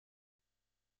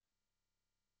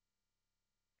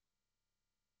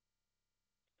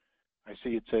I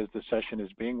see it says the session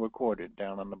is being recorded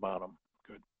down on the bottom.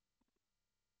 Good.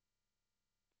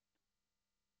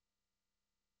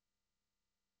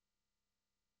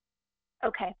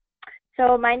 Okay.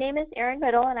 So my name is Erin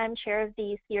Biddle, and I'm chair of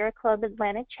the Sierra Club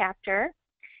Atlantic chapter.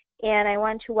 And I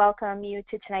want to welcome you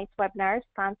to tonight's webinar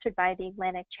sponsored by the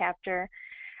Atlantic chapter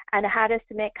on how to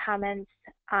submit comments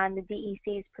on the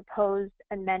DEC's proposed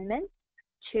amendments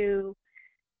to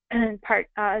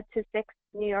to 6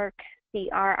 NYCRR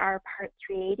Part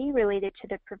 380 related to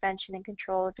the prevention and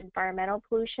control of environmental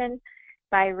pollution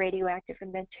by radioactive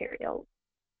materials.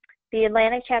 The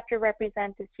Atlantic chapter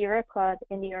represents the Sierra Club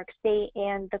in New York State,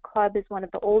 and the club is one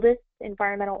of the oldest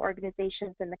environmental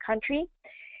organizations in the country.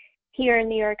 Here in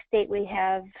New York State, we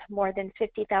have more than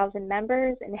 50,000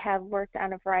 members and have worked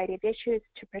on a variety of issues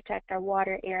to protect our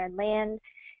water, air, and land,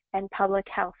 and public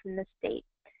health in the state.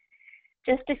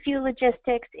 Just a few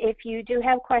logistics. If you do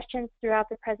have questions throughout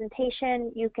the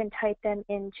presentation, you can type them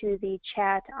into the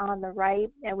chat on the right,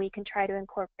 and we can try to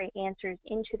incorporate answers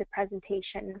into the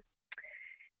presentation.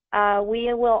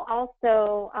 We will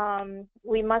also,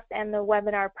 we must end the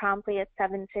webinar promptly at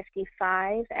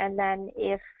 7:55, and then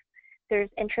if there's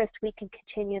interest, we can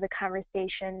continue the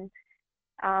conversation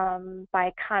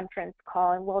by conference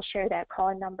call, and we'll share that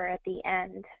call number at the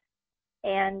end.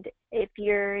 And if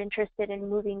you're interested in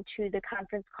moving to the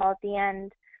conference call at the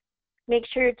end, make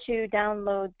sure to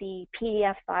download the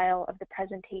PDF file of the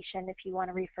presentation if you want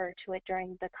to refer to it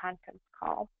during the conference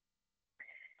call.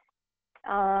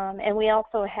 And we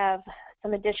also have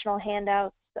some additional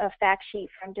handouts, a fact sheet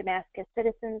from Damascus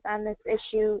citizens on this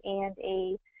issue, and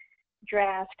a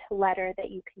draft letter that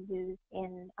you can use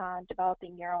in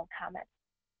developing your own comments.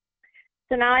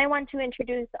 So now I want to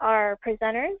introduce our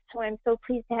presenters, who I'm so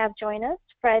pleased to have join us.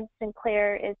 Fred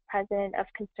Sinclair is president of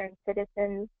Concerned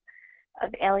Citizens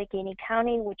of Allegheny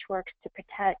County, which works to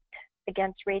protect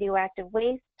against radioactive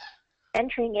waste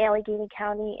entering Allegheny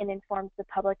County, and informs the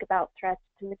public about threats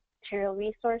to material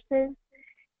resources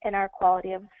and our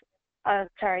quality of,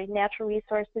 natural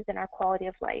resources and our quality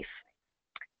of life.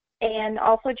 And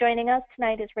also joining us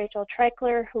tonight is Rachel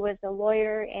Treichler, who is a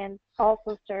lawyer and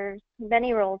also serves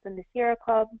many roles in the Sierra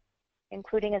Club,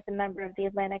 including as a member of the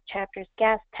Atlantic Chapter's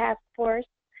Gas Task Force,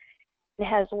 and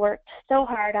has worked so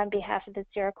hard on behalf of the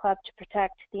Sierra Club to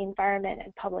protect the environment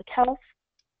and public health,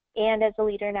 and as a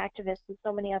leader and activist in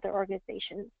so many other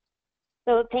organizations.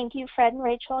 So thank you, Fred and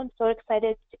Rachel. I'm so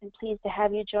excited and pleased to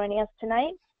have you joining us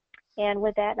tonight. And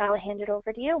with that, I'll hand it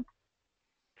over to you.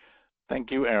 Thank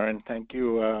you, Erin. Thank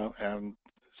you,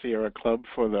 Sierra Club,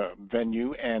 for the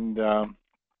venue. And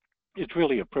it's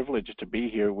really a privilege to be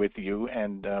here with you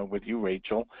and with you,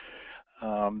 Rachel,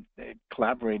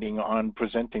 collaborating on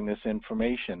presenting this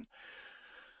information.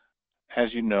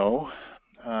 As you know,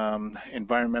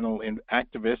 environmental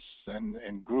activists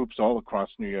and groups all across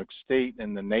New York State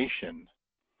and the nation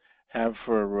have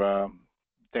for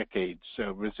decades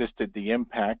resisted the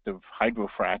impact of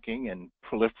hydrofracking and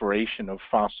proliferation of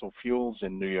fossil fuels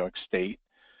in New York State,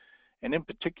 and in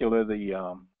particular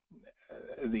the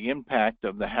impact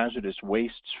of the hazardous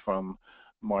wastes from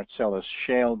Marcellus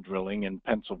shale drilling in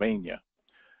Pennsylvania.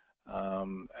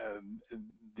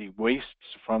 The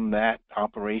wastes from that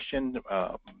operation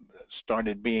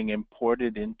started being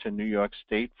imported into New York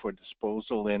State for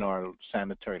disposal in our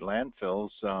sanitary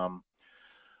landfills.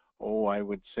 I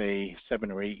would say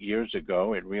 7 or 8 years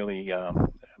ago. It really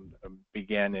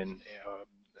began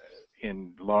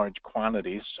in large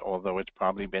quantities, although it's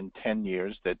probably been 10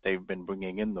 years that they've been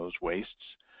bringing in those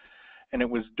wastes. And it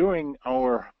was during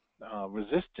our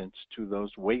resistance to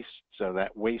those wastes,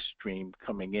 that waste stream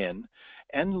coming in,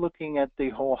 and looking at the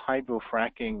whole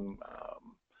hydrofracking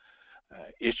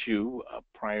issue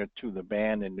prior to the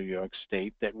ban in New York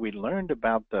State, that we learned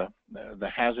about the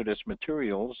hazardous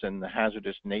materials and the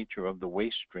hazardous nature of the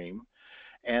waste stream.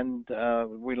 And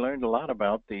we learned a lot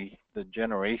about the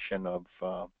generation of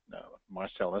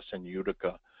Marcellus and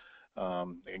Utica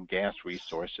and gas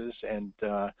resources. And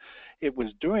it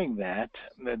was during that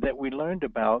we learned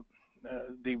about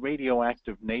the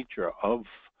radioactive nature of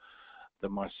the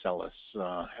Marcellus,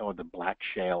 or the black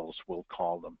shales, we'll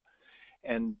call them.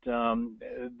 And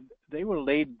they were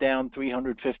laid down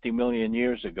 350 million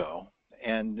years ago.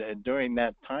 And during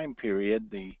that time period,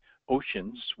 the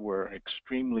oceans were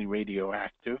extremely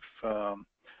radioactive,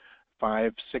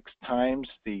 5-6 times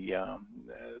the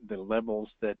levels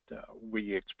that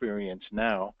we experience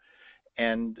now.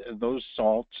 And those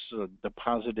salts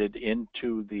deposited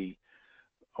into the,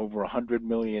 over 100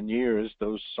 million years,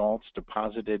 those salts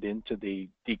deposited into the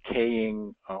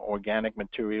decaying organic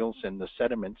materials and the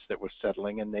sediments that were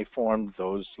settling, and they formed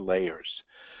those layers.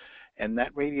 And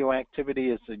that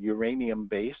radioactivity is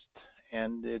uranium-based,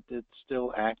 and it's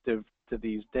still active to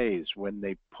these days. When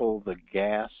they pull the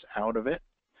gas out of it,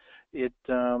 it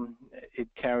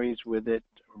carries with it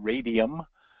radium,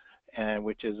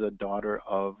 which is a daughter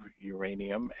of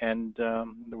uranium, and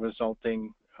the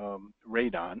resulting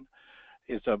radon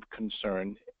is of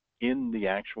concern in the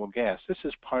actual gas. This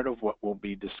is part of what we'll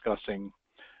be discussing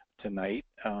tonight,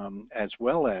 as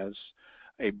well as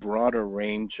a broader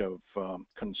range of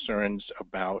concerns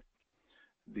about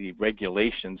the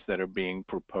regulations that are being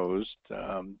proposed,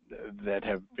 that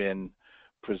have been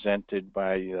presented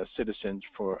by Citizens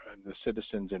for the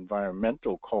Citizens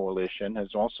Environmental Coalition,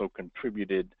 has also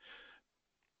contributed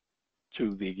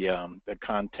to the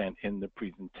content in the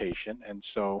presentation. And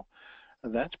so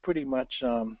that's pretty much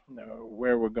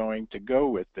where we're going to go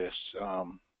with this.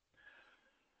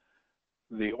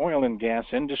 The oil and gas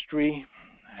industry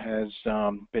has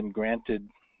been granted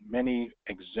many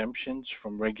exemptions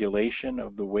from regulation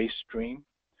of the waste stream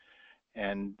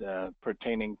and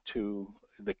pertaining to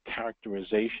the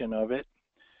characterization of it.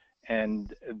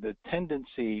 And the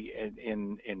tendency,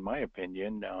 in my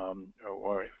opinion,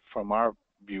 or from our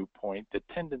viewpoint, the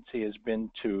tendency has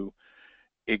been to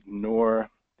ignore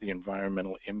the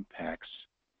environmental impacts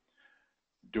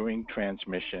during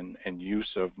transmission and use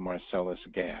of Marcellus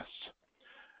gas.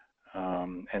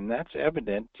 And that's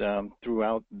evident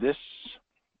throughout this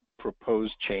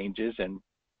proposed changes and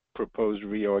proposed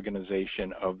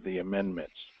reorganization of the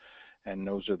amendments. And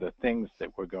those are the things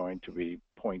that we're going to be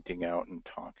pointing out and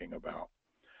talking about.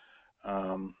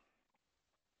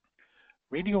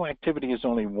 Radioactivity is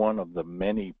only one of the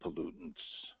many pollutants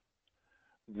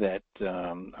that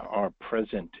are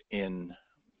present in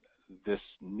this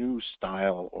new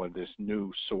style or this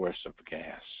new source of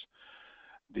gas.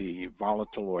 The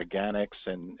volatile organics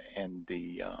and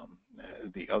the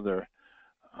other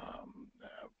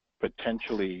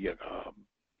potentially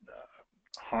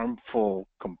harmful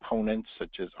components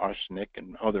such as arsenic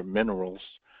and other minerals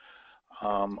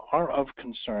are of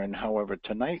concern. However,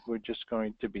 tonight we're just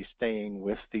going to be staying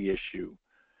with the issue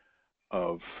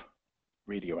of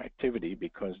radioactivity,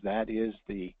 because that is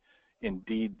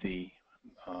indeed the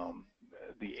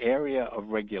area of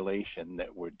regulation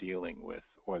that we're dealing with,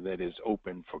 or that is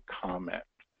open for comment.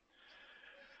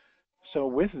 So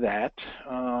with that,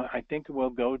 I think we'll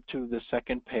go to the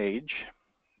second page.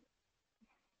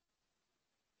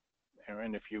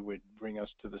 Aaron, if you would bring us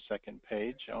to the second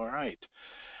page. All right.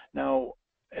 Now,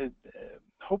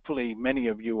 hopefully many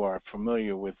of you are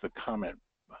familiar with the comment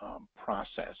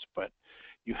process, but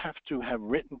you have to have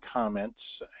written comments,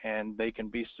 and they can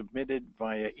be submitted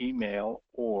via email,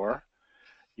 or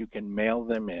you can mail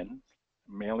them in.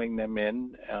 Mailing them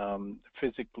in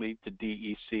physically to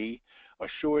DEC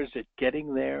assures it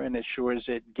getting there and assures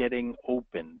it getting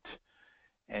opened.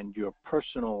 And your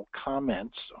personal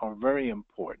comments are very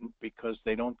important because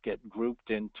they don't get grouped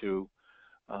into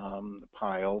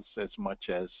piles as much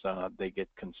as they get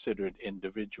considered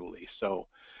individually. So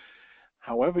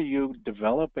however you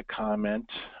develop a comment,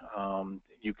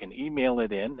 you can email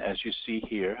it in, as you see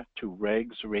here, to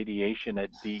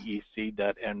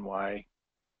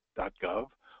regsradiation@dec.ny.gov,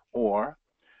 or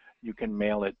you can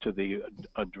mail it to the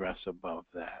address above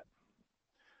that.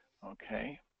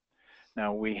 Okay.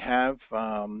 Now we have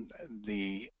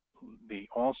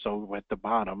also at the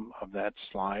bottom of that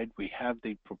slide, we have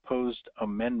the proposed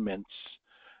amendments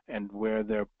and where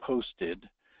they're posted,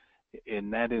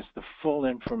 and that is the full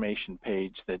information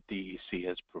page that DEC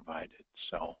has provided.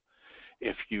 So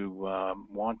if you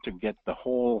want to get the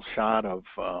whole shot of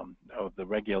the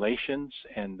regulations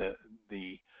and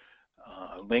the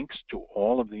links to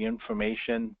all of the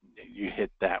information, you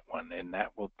hit that one, and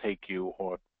that will take you,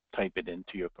 or type it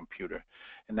into your computer,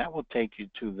 and that will take you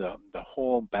to the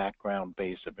whole background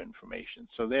base of information.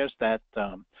 So there's that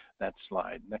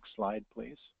slide. Next slide,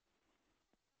 please.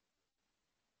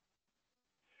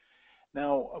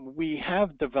 Now, we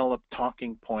have developed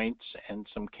talking points and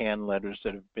some can letters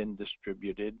that have been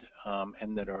distributed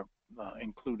and that are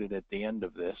included at the end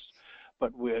of this,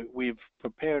 but we've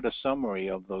prepared a summary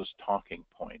of those talking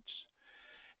points.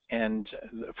 And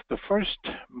the first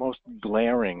most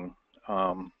glaring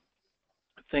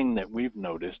thing that we've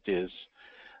noticed is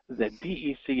that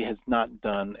DEC has not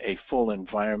done a full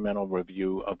environmental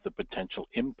review of the potential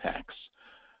impacts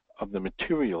of the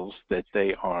materials that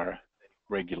they are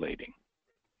regulating.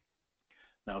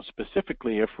 Now,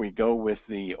 specifically, if we go with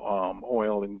the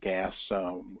oil and gas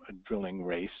drilling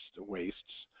wastes,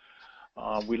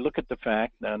 we look at the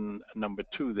fact, then number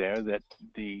 2 there, that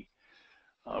the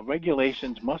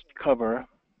regulations must cover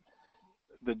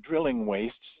the drilling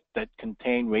wastes that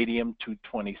contain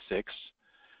radium-226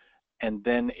 and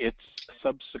then its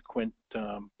subsequent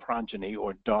progeny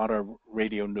or daughter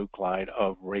radionuclide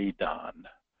of radon.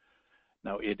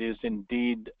 Now, it is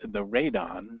indeed the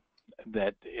radon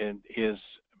that is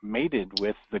mated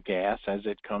with the gas as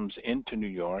it comes into New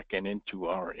York and into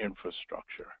our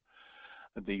infrastructure.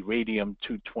 The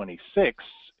radium-226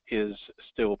 is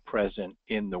still present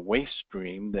in the waste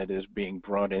stream that is being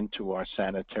brought into our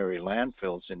sanitary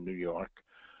landfills in New York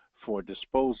for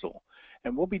disposal.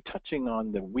 And we'll be touching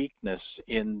on the weakness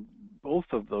in both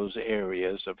of those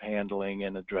areas of handling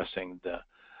and addressing the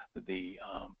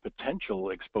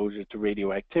potential exposure to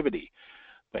radioactivity.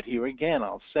 But here again,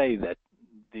 I'll say that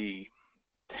the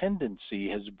tendency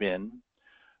has been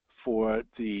for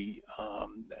the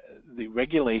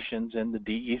regulations and the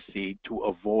DEC to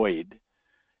avoid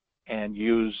and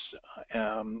use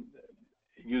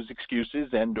excuses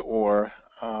and or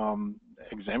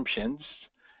exemptions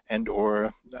and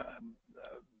or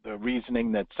the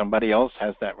reasoning that somebody else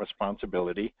has that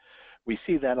responsibility. We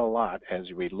see that a lot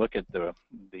as we look at the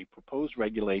proposed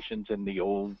regulations in the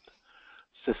old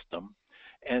system.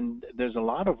 And there's a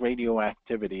lot of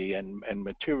radioactivity and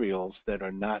materials that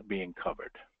are not being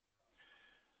covered.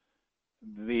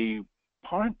 The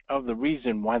part of the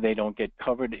reason why they don't get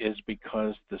covered is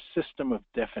because the system of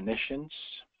definitions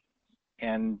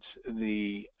and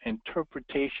the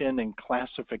interpretation and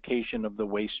classification of the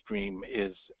waste stream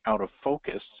is out of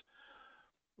focus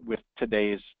with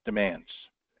today's demands.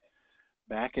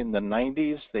 Back in the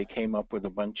 90s, they came up with a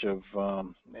bunch of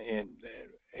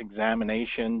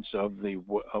examinations of the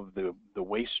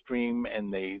waste stream,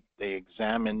 and they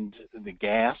examined the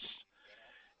gas,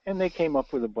 and they came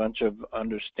up with a bunch of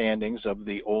understandings of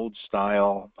the old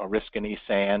style Oriskany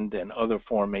sand and other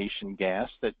formation gas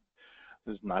that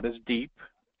was not as deep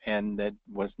and that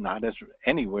was not as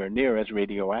anywhere near as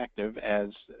radioactive as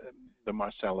the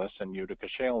Marcellus and Utica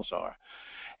shales are.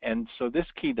 And so this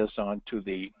keyed us on to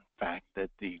the fact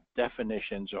that the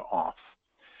definitions are off.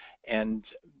 And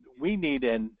we need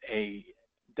a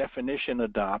definition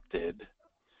adopted,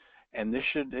 and this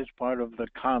is part of the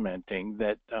commenting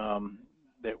that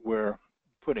that we're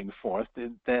putting forth,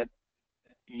 that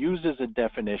uses a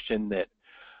definition that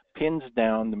pins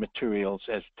down the materials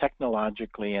as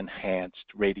technologically enhanced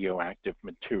radioactive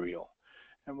material.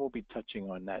 And we'll be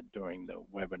touching on that during the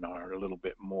webinar a little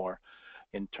bit more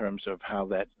in terms of how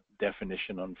that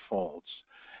definition unfolds.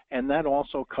 And that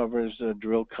also covers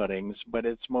drill cuttings, but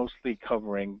it's mostly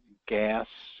covering gas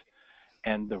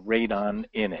and the radon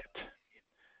in it.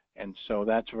 And so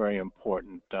that's a very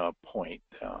important point.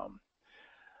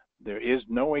 There is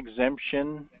no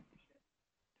exemption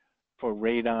for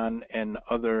radon and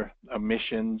other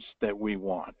emissions that we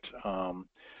want.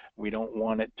 We don't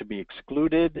want it to be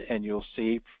excluded, and you'll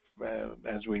see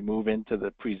as we move into the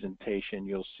presentation,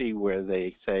 you'll see where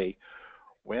they say,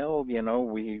 well, you know,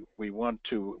 we want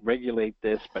to regulate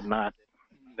this, but not,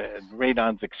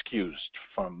 radon's excused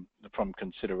from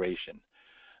consideration.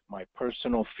 My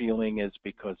personal feeling is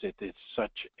because it is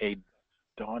such a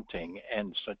daunting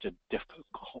and such a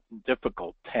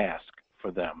difficult task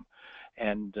for them.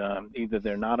 And either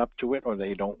they're not up to it or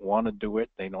they don't want to do it,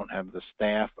 they don't have the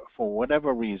staff. For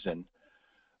whatever reason,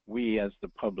 we as the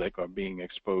public are being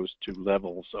exposed to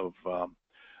levels of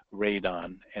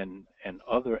radon and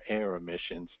other air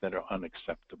emissions that are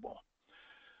unacceptable.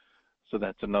 So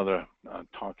that's another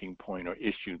talking point or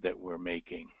issue that we're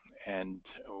making. And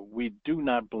we do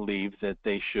not believe that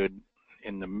they should,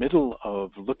 in the middle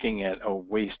of looking at a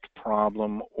waste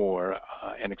problem or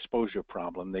an exposure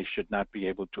problem, they should not be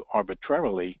able to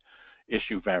arbitrarily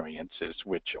issue variances,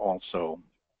 which also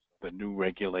the new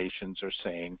regulations are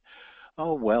saying,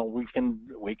 oh, well, we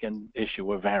can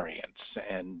issue a variance,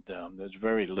 and there's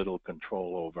very little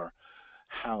control over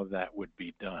how that would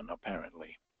be done,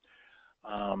 apparently.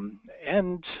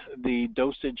 And the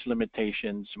dosage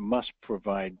limitations must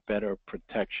provide better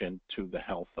protection to the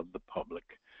health of the public.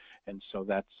 And so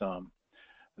that's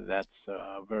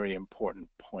very important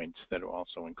points that are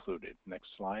also included. Next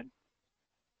slide.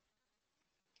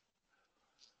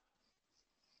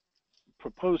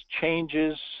 Proposed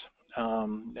changes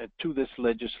to this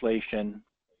legislation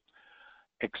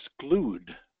exclude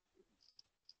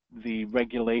the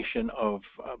regulation of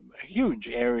huge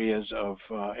areas of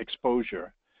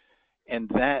exposure, and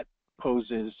that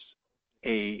poses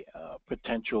a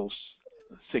potential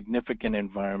significant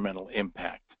environmental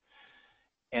impact.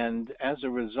 And as a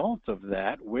result of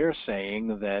that, we're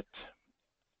saying that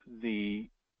the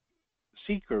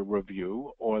NYCRR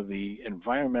review or the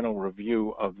environmental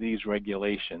review of these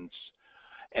regulations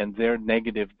and their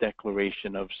negative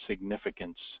declaration of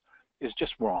significance is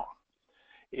just wrong.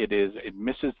 it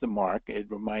misses the mark. It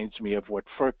reminds me of what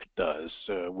FERC does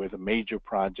with the major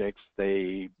projects.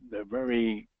 They're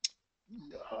very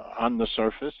on the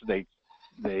surface. They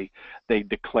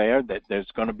declare that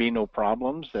there's going to be no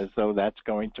problems, as though that's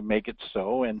going to make it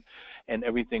so, and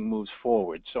everything moves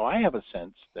forward. So I have a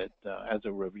sense that as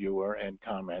a reviewer and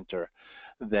commenter,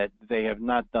 that they have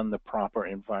not done the proper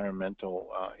environmental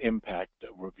impact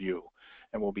review,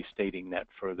 and we'll be stating that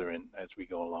further as we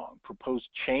go along. Proposed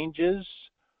changes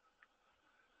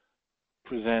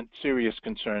present serious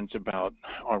concerns about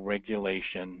our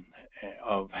regulation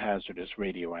of hazardous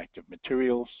radioactive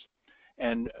materials,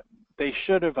 and they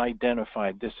should have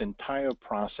identified this entire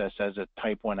process as a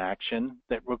type 1 action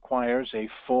that requires a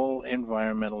full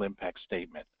environmental impact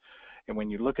statement. And when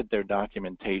you look at their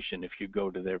documentation, if you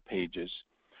go to their pages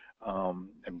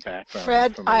and background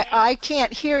Fred, information. I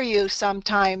can't hear you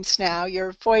sometimes now.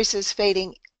 Your voice is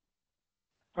fading.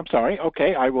 I'm sorry.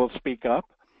 Okay, I will speak up.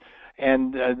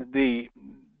 And is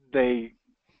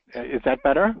that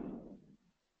better?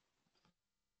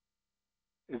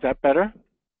 Is that better?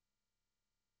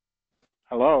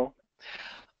 Hello?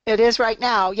 It is right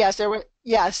now. Yes,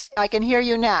 yes, I can hear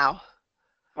you now.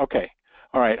 Okay.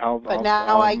 All right. But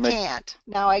now I can't.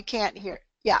 Now I can't hear.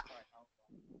 Yeah.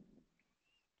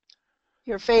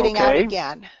 You're fading out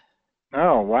again.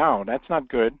 Oh, wow. That's not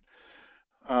good.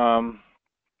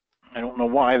 I don't know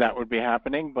why that would be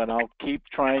happening, but I'll keep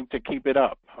trying to keep it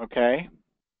up, okay?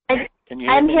 Can you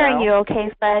hear I'm me hearing now? you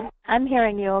okay, Fred. I'm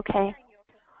hearing you okay.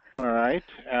 All right.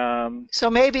 So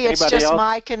maybe it's just else?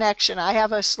 my connection. I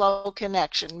have a slow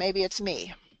connection. Maybe it's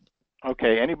me.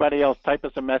 Okay. Anybody else type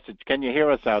us a message? Can you hear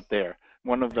us out there?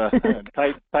 One of the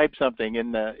type something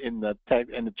in the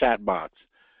chat box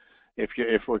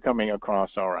if we're coming across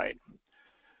all right.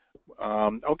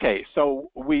 Okay, so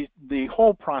the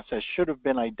whole process should have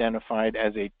been identified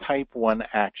as a type 1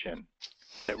 action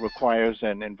that requires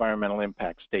an environmental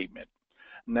impact statement.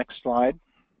 Next slide.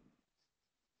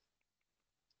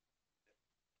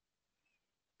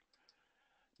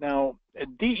 Now,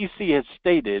 DEC has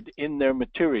stated in their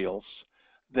materials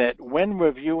that when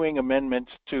reviewing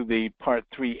amendments to the Part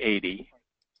 380,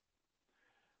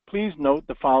 please note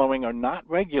the following are not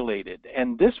regulated.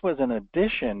 And this was an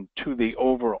addition to the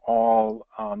overall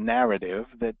narrative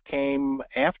that came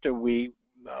after we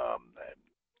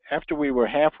were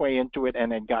halfway into it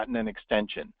and had gotten an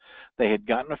extension. They had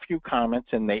gotten a few comments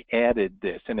and they added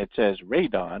this, and it says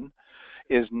radon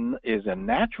is a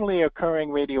naturally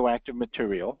occurring radioactive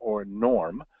material, or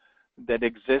norm, that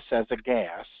exists as a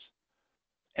gas,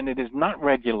 and it is not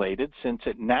regulated since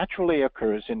it naturally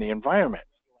occurs in the environment.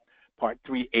 Part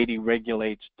 380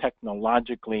 regulates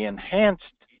technologically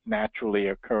enhanced naturally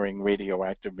occurring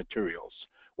radioactive materials,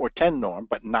 or 10 norm,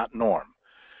 but not norm.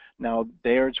 Now,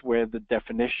 there's where the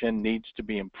definition needs to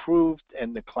be improved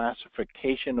and the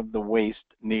classification of the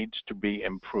waste needs to be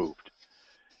improved.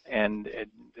 And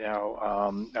now,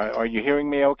 are you hearing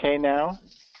me okay now?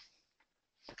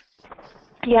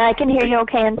 Yeah, I can hear you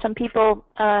okay, and some people,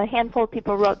 a handful of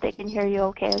people wrote they can hear you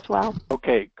okay as well.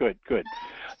 Okay, good, good.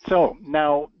 So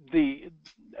now the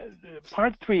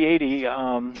Part 380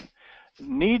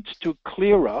 needs to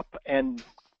clear up and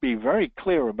be very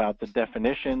clear about the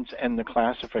definitions and the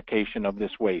classification of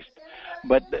this waste.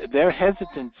 But their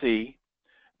hesitancy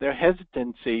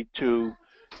to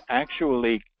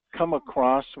actually come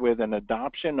across with an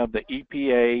adoption of the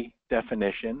EPA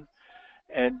definition,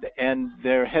 and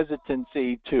their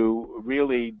hesitancy to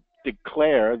really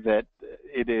declare that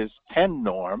it is 10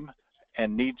 norm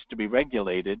and needs to be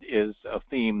regulated is a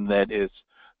theme that is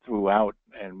throughout,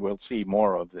 and we'll see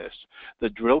more of this. The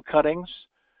drill cuttings,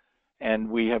 and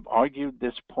we have argued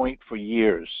this point for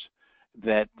years,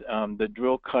 that the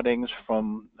drill cuttings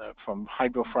from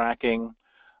hydrofracking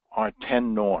are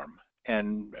 10 norm.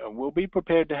 And we'll be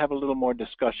prepared to have a little more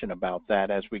discussion about that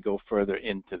as we go further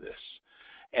into this.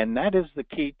 And that is the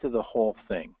key to the whole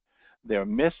thing. They're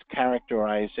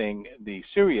mischaracterizing the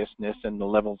seriousness and the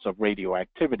levels of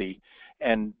radioactivity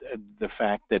and the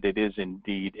fact that it is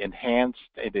indeed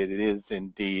enhanced, it is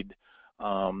indeed,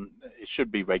 it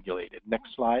should be regulated.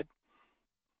 Next slide.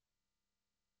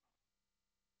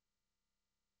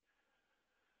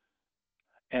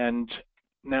 And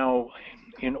now,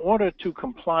 in order to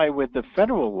comply with the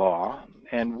federal law,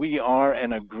 and we are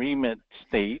an agreement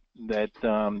state that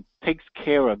takes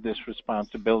care of this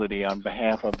responsibility on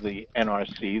behalf of the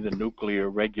NRC, the Nuclear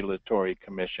Regulatory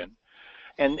Commission.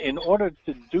 And in order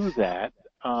to do that,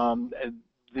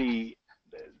 the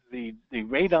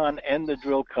radon and the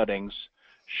drill cuttings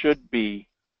should be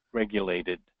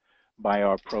regulated by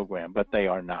our program, but they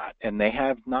are not, and they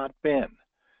have not been.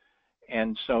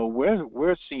 And so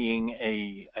we're seeing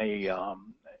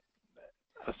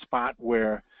a spot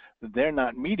where they're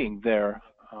not meeting their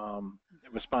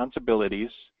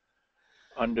responsibilities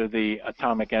under the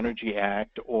Atomic Energy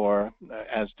Act or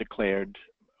as declared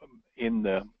in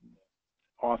the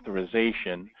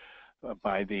authorization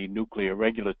by the Nuclear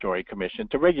Regulatory Commission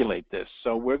to regulate this.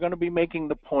 So we're going to be making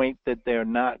the point that they're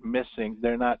not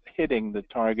hitting the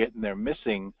target, and they're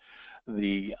missing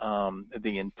the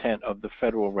intent of the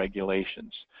federal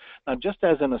regulations. Now, just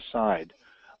as an aside,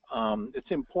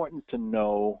 it's important to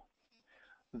know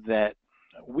that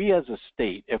we as a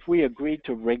state, if we agree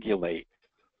to regulate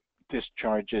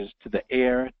discharges to the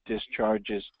air,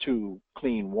 discharges to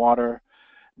clean water,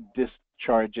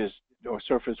 discharges or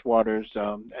surface waters,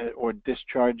 or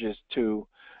discharges to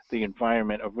the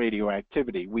environment of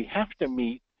radioactivity, we have to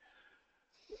meet,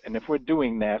 and if we're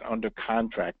doing that under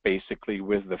contract basically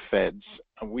with the feds,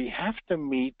 we have to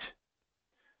meet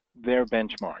their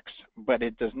benchmarks, but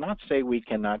it does not say we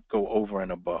cannot go over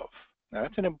and above. Now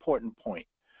that's an important point,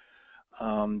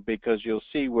 because you'll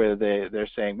see where they're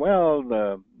saying, well,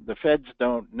 the feds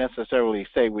don't necessarily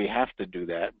say we have to do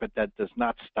that, but that does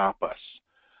not stop us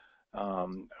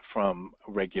from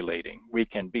regulating. We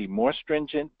can be more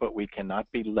stringent, but we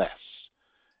cannot be less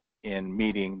in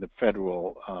meeting the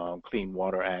federal Clean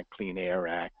Water Act, Clean Air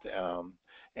Act,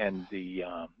 and the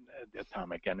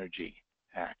Atomic Energy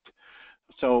Act.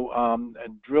 So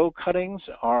drill cuttings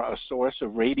are a source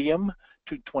of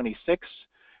radium-226,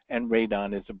 and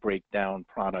radon is a breakdown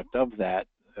product of that.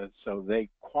 So they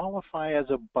qualify as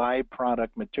a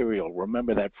byproduct material.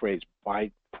 Remember that phrase,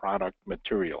 byproduct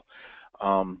material,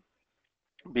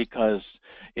 because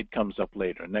it comes up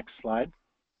later. Next slide.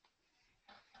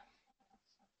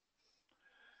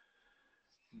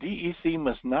 DEC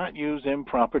must not use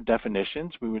improper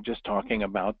definitions, we were just talking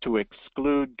about, to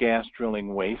exclude gas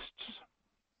drilling wastes.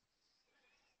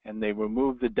 And they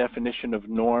remove the definition of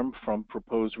norm from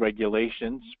proposed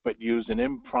regulations, but use an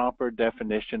improper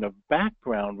definition of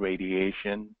background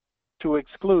radiation to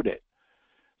exclude it.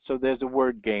 So there's a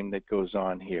word game that goes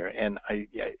on here, and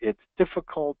it's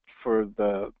difficult for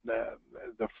the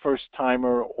first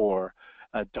timer or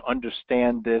to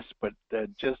understand this, but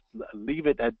just leave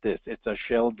it at this. It's a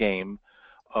shell game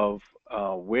of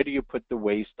where do you put the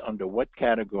waste under what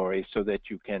category so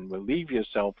that you can relieve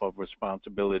yourself of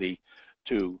responsibility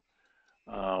to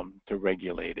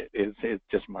regulate it. It's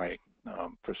just my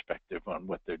perspective on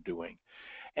what they're doing.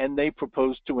 And they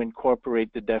propose to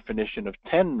incorporate the definition of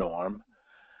 10 norm,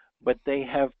 but they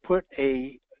have put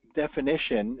a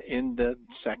definition in the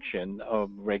section of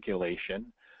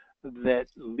regulation that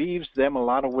leaves them a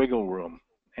lot of wiggle room.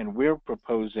 And we're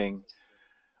proposing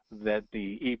that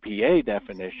the EPA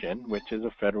definition, which is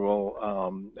a federal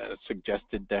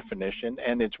suggested definition,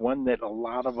 and it's one that a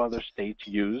lot of other states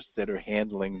use that are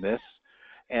handling this,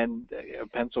 and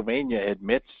Pennsylvania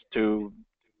admits to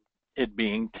it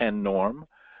being 10 norm,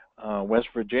 West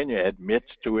Virginia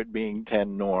admits to it being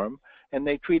 10 norm, and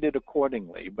they treat it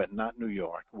accordingly, but not New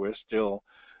York. We're still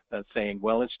saying,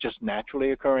 well, it's just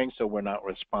naturally occurring, so we're not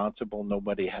responsible.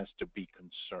 Nobody has to be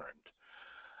concerned.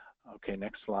 Okay,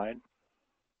 next slide.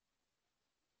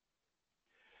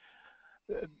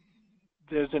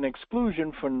 There's an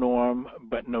exclusion for norm,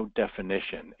 but no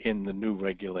definition in the new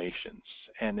regulations.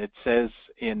 And it says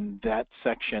in that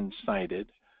section cited,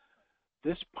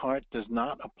 this part does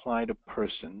not apply to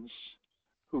persons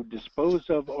who dispose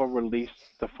of or release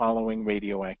the following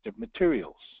radioactive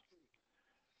materials.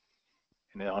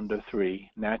 And under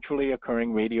 3, naturally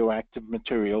occurring radioactive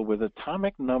material with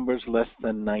atomic numbers less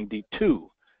than 92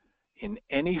 in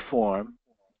any form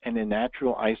and in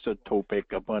natural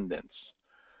isotopic abundance.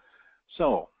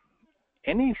 So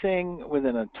anything with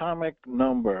an atomic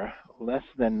number less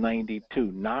than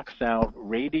 92 knocks out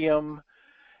radium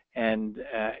and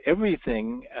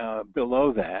everything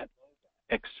below that,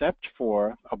 except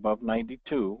for above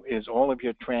 92, is all of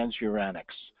your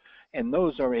transuranics. And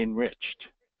those are enriched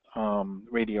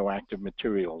radioactive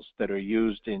materials that are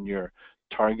used in your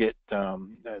target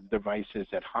devices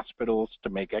at hospitals to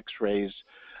make x-rays,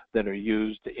 that are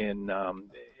used in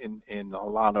a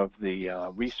lot of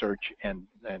the research and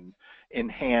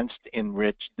enhanced,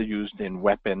 enriched, used in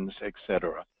weapons,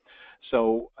 etc.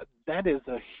 So that is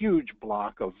a huge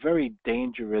block of very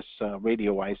dangerous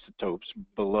radioisotopes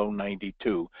below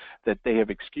 92 that they have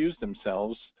excused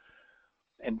themselves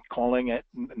and calling it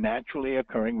naturally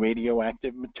occurring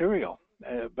radioactive material.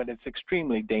 But it's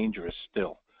extremely dangerous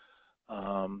still,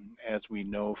 as we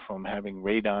know from having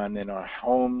radon in our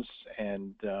homes,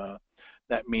 and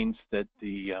that means that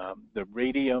the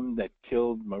radium that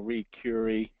killed Marie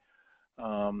Curie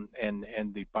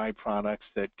and the byproducts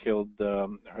that killed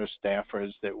her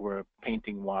staffers that were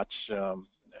painting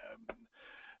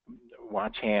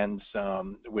watch hands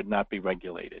would not be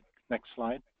regulated. Next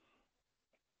slide.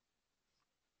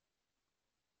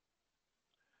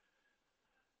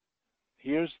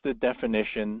 Here's the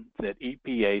definition that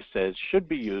EPA says should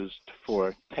be used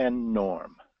for 10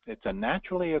 norm. It's a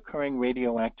naturally occurring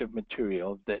radioactive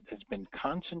material that has been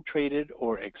concentrated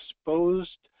or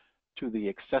exposed to the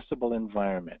accessible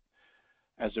environment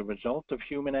as a result of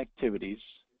human activities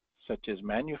such as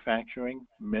manufacturing,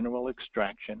 mineral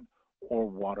extraction, or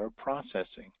water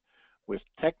processing, with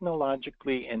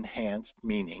technologically enhanced,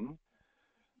 meaning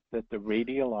that the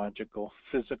radiological,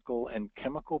 physical, and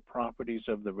chemical properties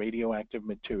of the radioactive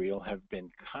material have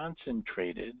been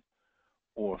concentrated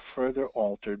or further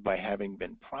altered by having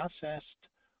been processed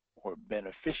or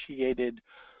beneficiated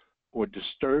or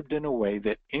disturbed in a way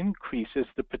that increases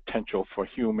the potential for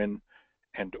human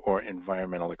and or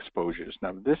environmental exposures.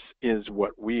 Now, this is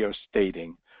what we are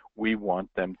stating we want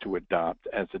them to adopt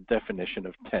as a definition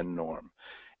of 10 norm.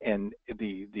 And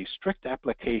the strict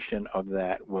application of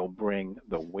that will bring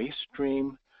the waste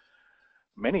stream,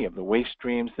 many of the waste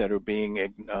streams that are being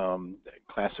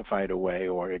classified away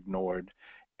or ignored,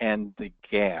 and the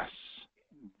gas,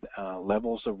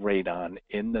 levels of radon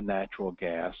in the natural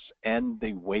gas, and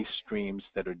the waste streams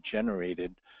that are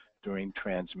generated during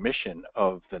transmission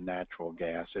of the natural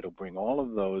gas. It'll bring all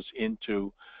of those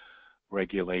into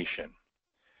regulation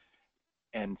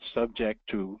and subject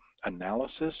to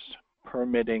analysis,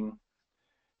 permitting,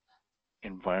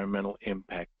 environmental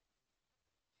impact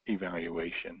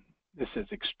evaluation. This is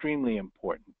extremely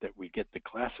important that we get the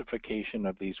classification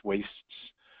of these wastes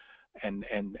and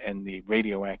the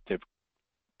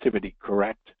radioactivity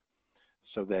correct,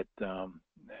 so that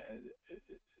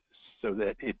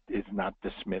it is not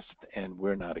dismissed and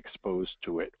we're not exposed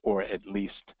to it, or at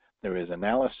least there is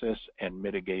analysis and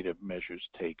mitigative measures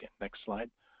taken. Next slide.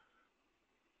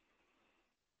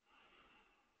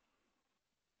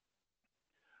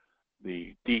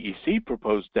 The DEC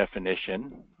proposed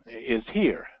definition is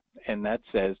here, and that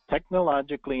says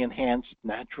technologically enhanced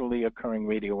naturally occurring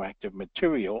radioactive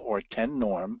material, or 10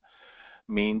 norm,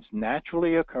 means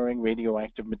naturally occurring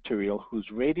radioactive material whose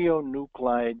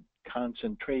radionuclide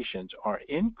concentrations are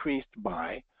increased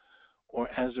by or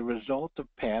as a result of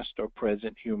past or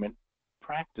present human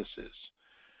practices.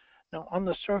 Now, on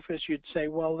the surface, you'd say,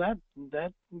 well, that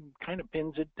kind of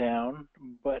pins it down,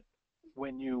 but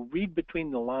when you read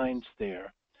between the lines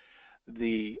there,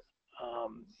 the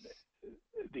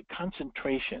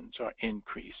concentrations are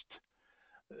increased.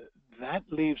 That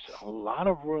leaves a lot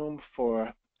of room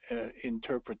for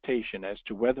interpretation as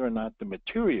to whether or not the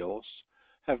materials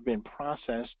have been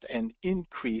processed and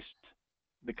increased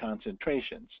the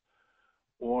concentrations,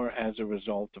 or as a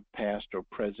result of past or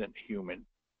present human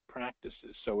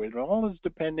practices. So it all is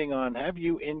depending on, have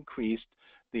you increased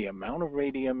the amount of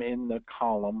radium in the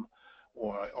column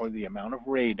or the amount of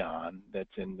radon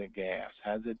that's in the gas?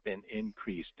 Has it been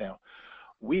increased? Now,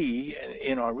 we,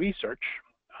 in our research,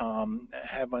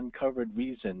 have uncovered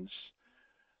reasons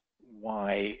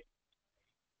why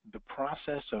the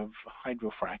process of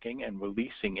hydrofracking and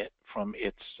releasing it from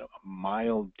its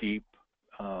mild, deep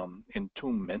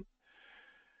entombment,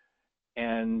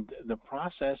 and the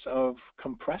process of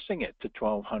compressing it to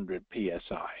 1200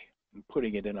 psi and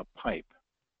putting it in a pipe,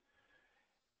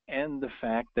 and the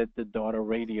fact that the daughter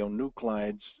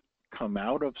radionuclides come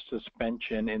out of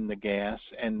suspension in the gas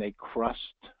and they crust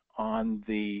on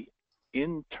the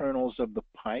internals of the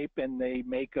pipe and they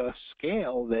make a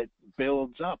scale that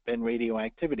builds up in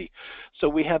radioactivity. So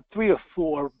we have 3 or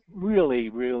 4 really,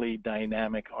 really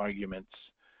dynamic arguments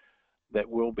that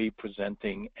we'll be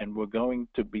presenting, and we're going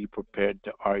to be prepared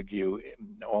to argue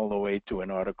all the way to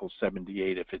an Article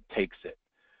 78 if it takes it,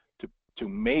 to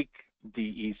make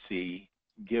DEC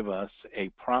give us a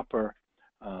proper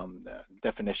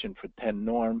definition for 10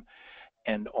 norm,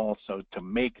 and also to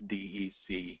make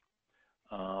DEC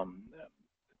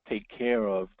take care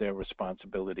of their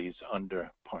responsibilities under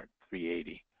Part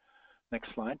 380.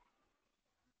 Next slide.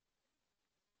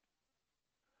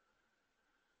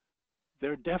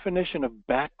 Their definition of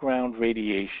background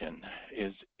radiation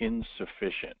is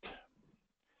insufficient.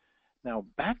 Now,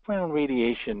 background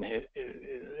radiation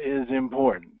is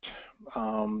important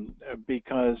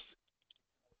because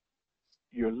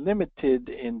you're limited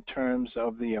in terms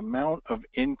of the amount of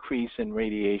increase in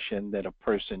radiation that a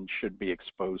person should be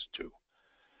exposed to.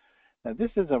 Now,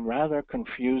 this is a rather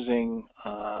confusing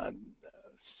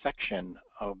section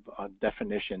of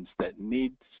definitions that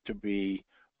needs to be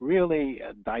really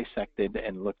dissected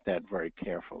and looked at very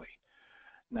carefully.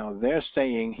 Now, they're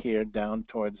saying here down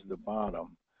towards the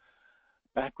bottom,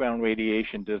 background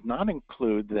radiation does not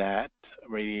include that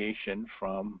radiation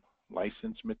from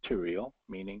licensed material,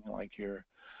 meaning like your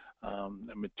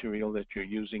a material that you're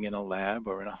using in a lab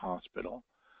or in a hospital,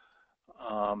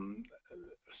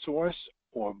 source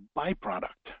or byproduct.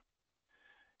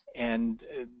 And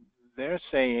they're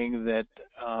saying that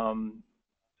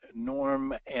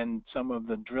norm and some of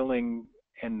the drilling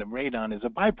and the radon is a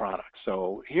byproduct.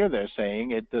 So here they're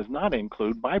saying it does not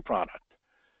include byproduct.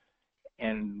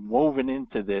 And woven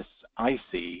into this, I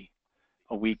see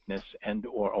a weakness and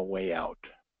or a way out.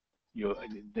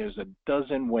 There's a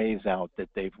dozen ways out that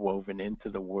they've woven into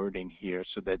the wording here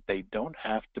so that they don't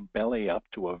have to belly up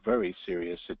to a very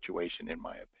serious situation, in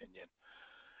my opinion.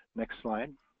 Next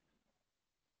slide.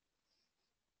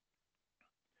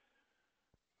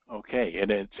 Okay, and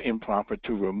it's improper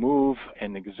to remove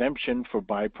an exemption for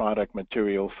byproduct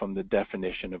material from the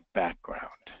definition of background.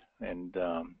 And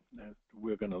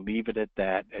we're going to leave it at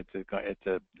that.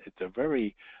 It's a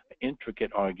very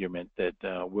intricate argument that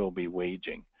we'll be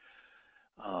waging.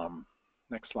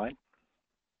 Next slide.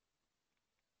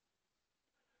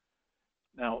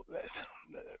 Now,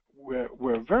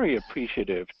 we're very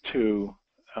appreciative to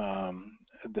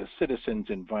the Citizens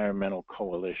Environmental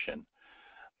Coalition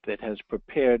that has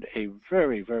prepared a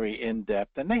very, very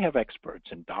in-depth, and they have experts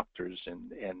and doctors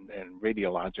and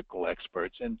radiological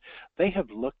experts, and they have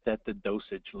looked at the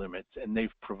dosage limits and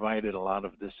they've provided a lot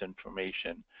of this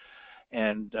information.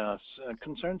 And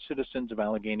Concerned Citizens of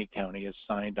Allegheny County has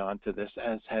signed on to this,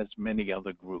 as has many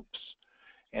other groups.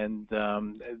 And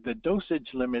the dosage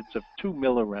limits of 2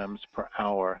 millirems per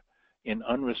hour in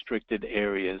unrestricted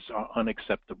areas are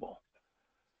unacceptable.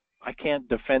 I can't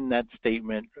defend that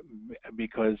statement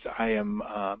because I am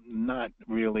not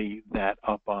really that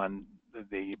up on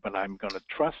but I'm going to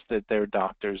trust that their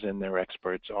doctors and their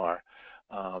experts are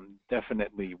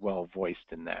definitely well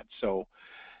voiced in that. So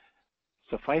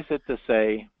suffice it to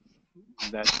say,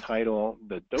 that title,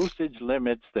 the dosage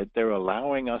limits that they're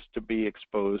allowing us to be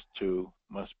exposed to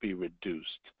must be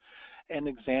reduced. An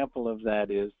example of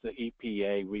that is the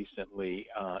EPA recently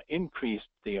increased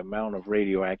the amount of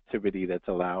radioactivity that's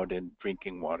allowed in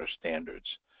drinking water standards.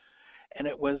 And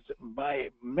it was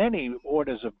by many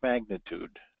orders of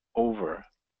magnitude over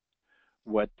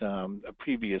what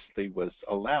previously was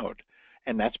allowed.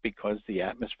 And that's because the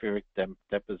atmospheric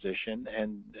deposition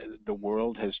and the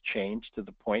world has changed to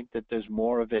the point that there's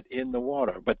more of it in the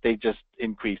water, but they just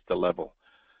increased the level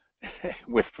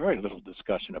with very little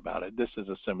discussion about it. This is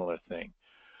a similar thing.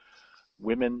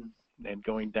 Women, and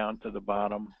going down to the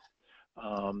bottom,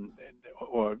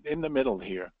 or in the middle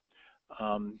here,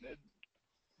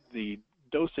 the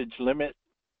dosage limit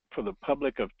for the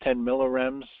public of 10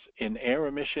 millirems in air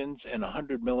emissions and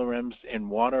 100 millirems in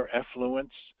water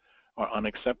effluents are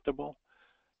unacceptable.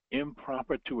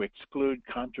 Improper to exclude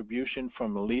contribution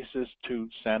from leases to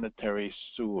sanitary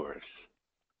sewers.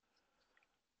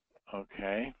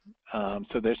 Okay,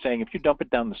 so they're saying if you dump it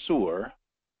down the sewer,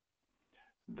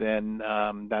 then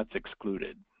that's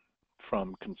excluded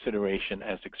from consideration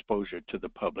as exposure to the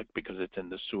public because it's in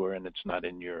the sewer and it's not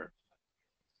in your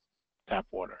tap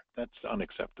water. That's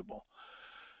unacceptable.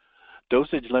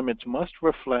 Dosage limits must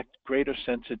reflect greater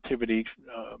sensitivity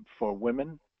for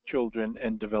women, children,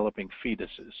 and developing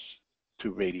fetuses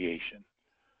to radiation.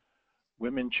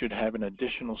 Women should have an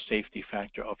additional safety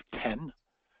factor of 10.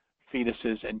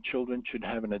 Fetuses and children should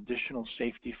have an additional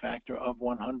safety factor of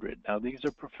 100. Now, these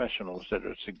are professionals that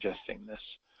are suggesting this.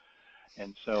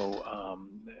 And so,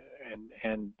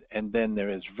 and then there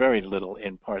is very little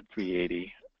in Part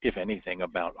 380, if anything,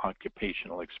 about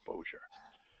occupational exposure.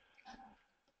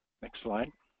 Next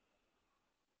slide.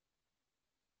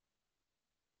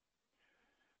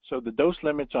 So the dose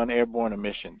limits on airborne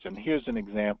emissions, and here's an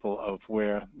example of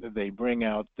where they bring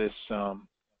out this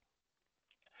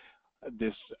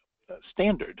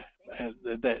standard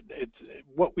that it's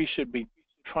what we should be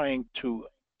trying to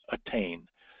attain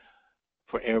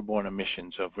for airborne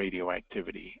emissions of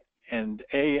radioactivity. And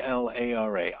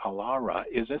ALARA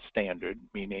is a standard,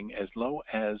 meaning as low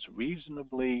as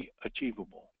reasonably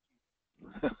achievable.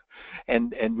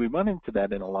 and we run into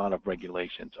that in a lot of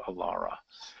regulations, ALARA.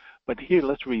 But here,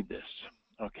 let's read this,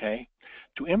 okay?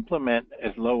 To implement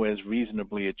as low as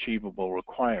reasonably achievable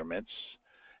requirements,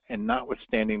 and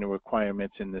notwithstanding the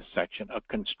requirements in this section, a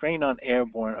constraint on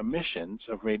airborne emissions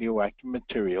of radioactive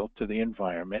material to the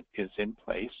environment is in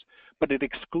place, but it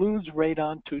excludes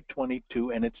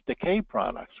radon-222 and its decay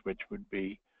products, which would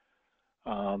be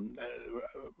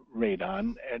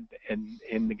radon and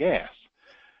in the gas.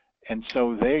 And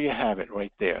so there you have it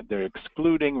right there. They're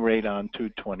excluding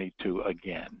radon-222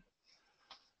 again.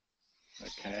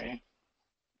 Okay.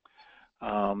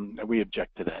 We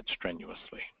object to that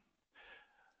strenuously.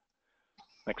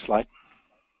 Next slide.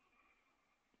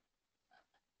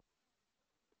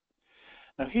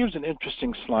 Now here's an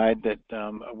interesting slide that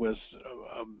was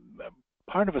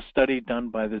part of a study done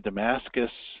by the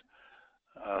Damascus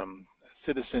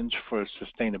Citizens for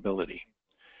Sustainability.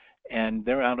 And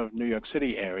they're out of New York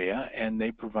City area, and they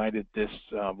provided this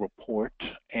report.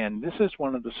 And this is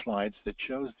one of the slides that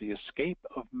shows the escape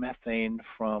of methane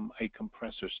from a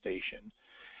compressor station.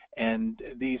 And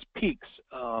these peaks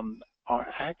are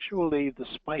actually the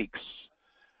spikes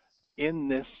in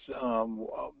this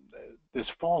this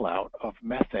fallout of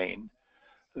methane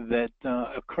that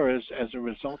occurs as a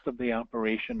result of the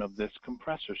operation of this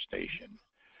compressor station.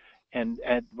 And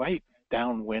at right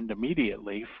downwind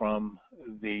immediately from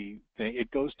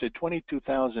it goes to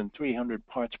 22,300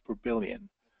 parts per billion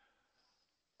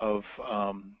of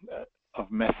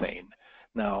methane.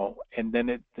 Now, and then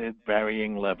at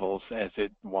varying levels as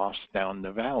it wafts down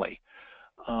the valley.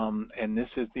 And this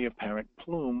is the apparent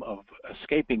plume of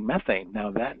escaping methane. Now,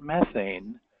 that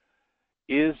methane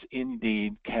is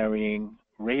indeed carrying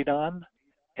radon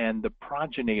and the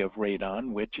progeny of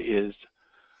radon, which is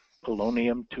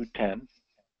polonium-210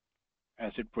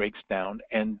 as it breaks down,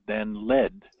 and then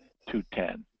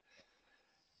lead-210.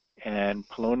 And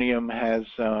polonium has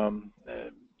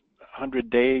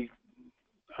 100-day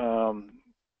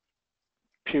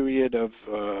period of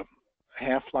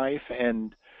half-life,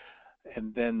 and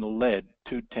then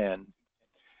lead-210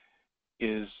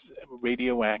 is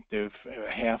radioactive,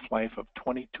 half-life of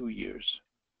 22 years.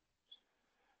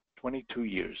 22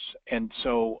 years. And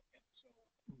so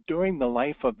during the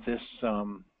life of this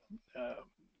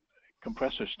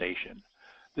compressor station,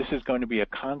 this is going to be a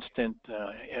constant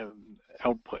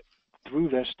output through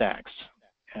their stacks.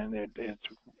 And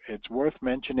it's worth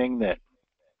mentioning that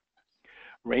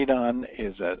radon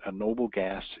is a noble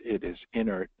gas. It is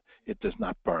inert. It does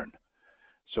not burn.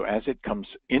 So as it comes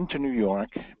into New York,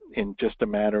 in just a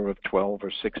matter of 12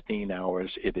 or 16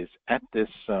 hours, it is at this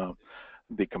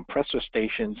the compressor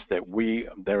stations that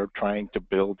they're trying to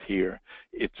build here.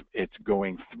 It's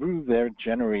going through their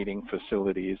generating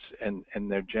facilities and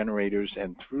their generators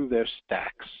and through their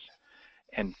stacks,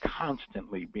 and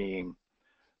constantly being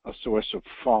a source of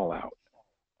fallout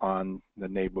on the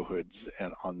neighborhoods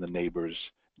and on the neighbors,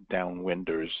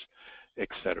 downwinders,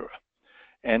 etc.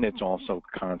 And it's also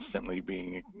constantly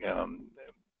being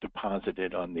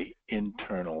deposited on the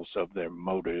internals of their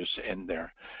motors and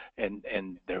their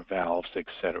valves,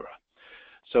 etc.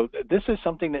 So this is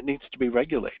something that needs to be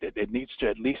regulated. It needs to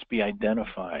at least be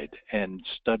identified and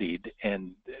studied,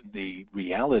 and the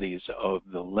realities of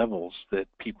the levels that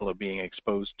people are being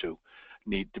exposed to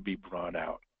need to be brought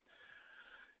out.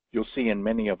 You'll see in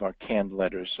many of our canned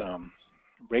letters,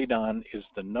 radon is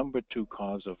the #2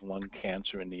 cause of lung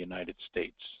cancer in the United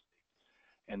States.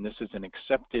 And this is an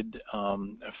accepted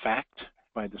fact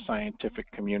by the scientific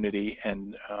community,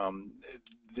 and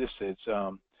this is,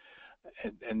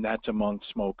 and that's among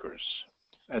smokers.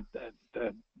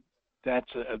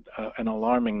 That's an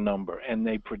alarming number, and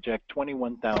they project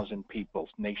 21,000 people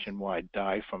nationwide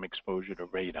die from exposure to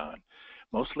radon,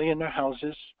 mostly in their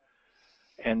houses,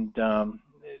 and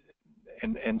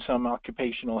some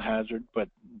occupational hazard, but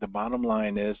the bottom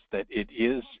line is that it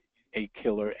is a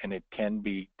killer and it can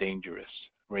be dangerous,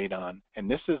 radon. And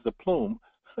this is the plume,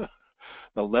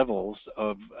 the levels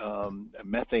of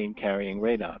methane carrying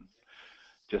radon.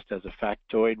 Just as a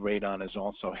factoid, radon is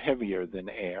also heavier than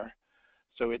air,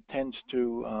 so it tends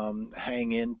to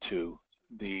hang into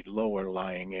the lower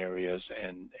lying areas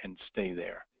and stay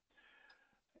there.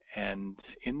 And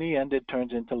in the end, it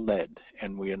turns into lead,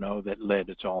 and we know that lead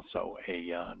is also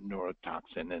a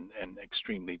neurotoxin and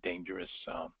extremely dangerous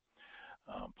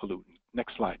pollutant.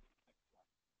 Next slide.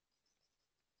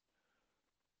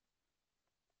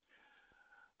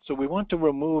 So we want to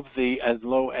remove the as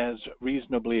low as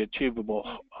reasonably achievable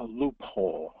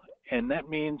loophole, and that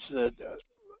means that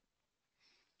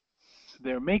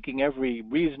they're making every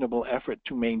reasonable effort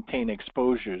to maintain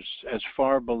exposures as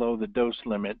far below the dose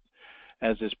limit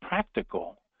as is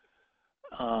practical.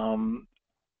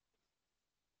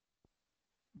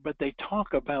 But they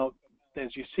talk about,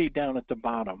 as you see down at the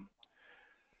bottom,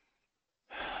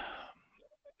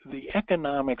 the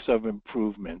economics of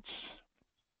improvements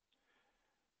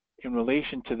in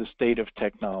relation to the state of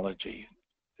technology,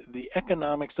 the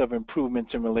economics of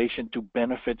improvements in relation to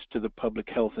benefits to the public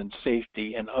health and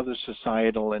safety and other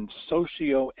societal and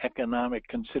socio-economic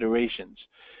considerations,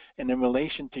 and in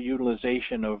relation to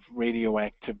utilization of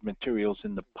radioactive materials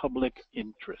in the public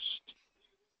interest.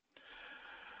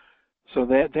 So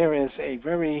that there is a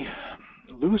very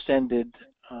loose-ended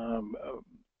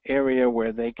area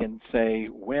where they can say,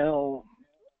 well,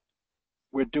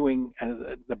 we're doing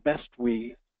the best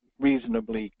we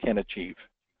reasonably can achieve.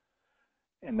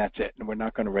 and that's it. And we're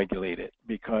not going to regulate it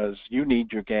because you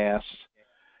need your gas,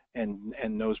 and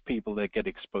those people that get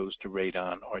exposed to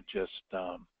radon are just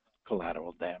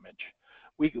collateral damage.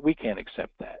 We can't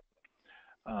accept that.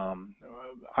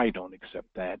 I don't accept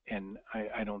that, and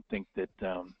I don't think that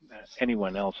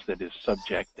anyone else that is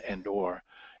subject and or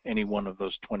any one of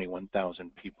those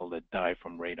 21,000 people that die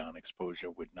from radon exposure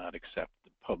would not accept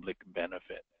the public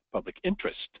benefit, public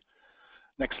interest.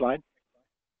 Next slide.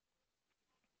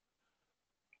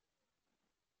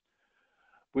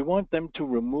 We want them to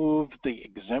remove the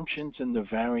exemptions and the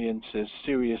variances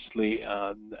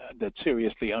that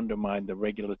seriously undermine the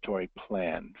regulatory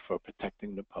plan for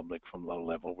protecting the public from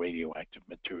low-level radioactive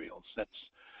materials.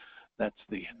 That's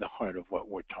the heart of what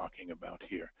we're talking about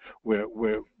here.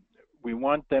 We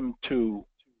want them to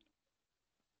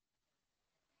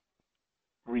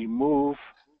remove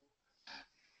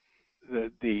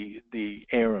the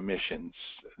air emissions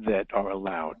that are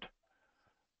allowed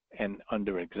and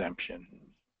under exemption.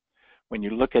 When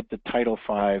you look at the Title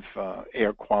V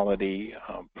air quality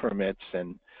permits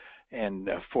and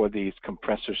for these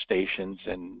compressor stations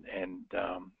and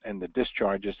the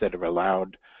discharges that are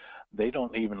allowed, they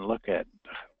don't even look at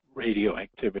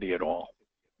radioactivity at all.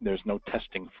 There's no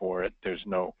testing for it. There's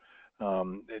no.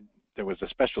 There was a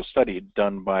special study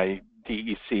done by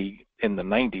DEC in the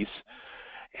 90s,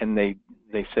 and they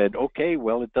said, okay,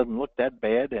 well, it doesn't look that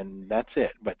bad, and that's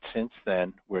it. But since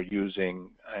then, we're using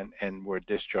and we're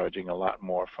discharging a lot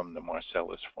more from the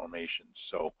Marcellus Formation.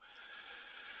 So,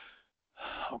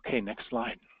 okay, next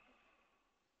slide.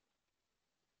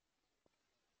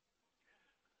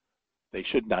 They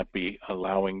should not be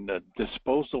allowing the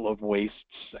disposal of wastes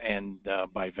and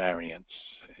by variance.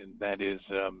 And that is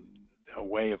a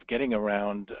way of getting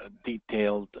around a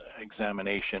detailed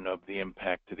examination of the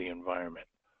impact to the environment.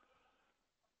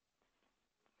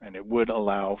 And it would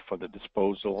allow for the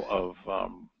disposal of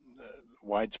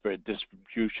widespread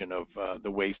distribution of the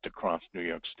waste across New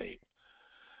York State.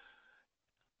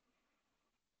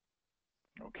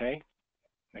 Okay,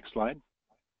 next slide.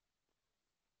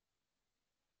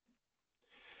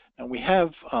 And we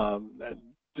have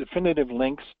definitive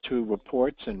links to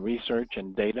reports and research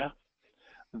and data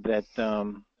that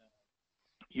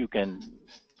you can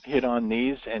hit on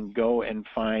these and go and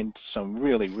find some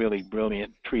really, really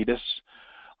brilliant treatise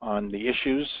on the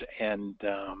issues and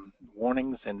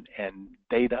warnings and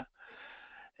data.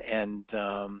 And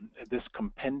this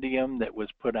compendium that was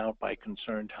put out by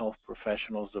Concerned Health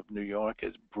Professionals of New York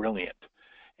is brilliant.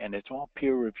 And it's all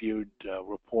peer-reviewed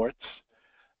reports.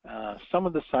 Some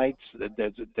of the sites,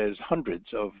 there's hundreds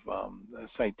of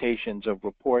citations of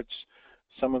reports.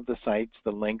 Some of the sites,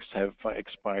 the links have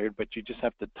expired, but you just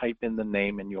have to type in the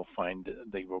name and you'll find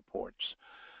the reports.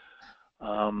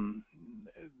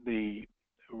 The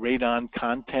radon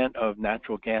content of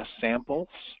natural gas samples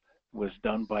was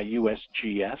done by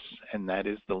USGS, and that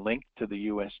is the link to the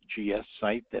USGS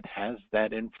site that has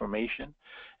that information.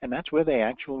 And that's where they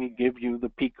actually give you the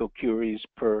picocuries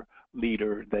per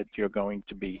liter that you're going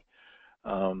to be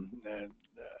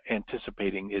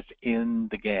anticipating is in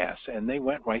the gas. And they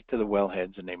went right to the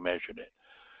wellheads and they measured it.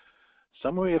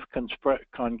 Summary of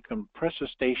compressor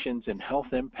stations and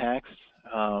health impacts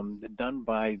done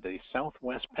by the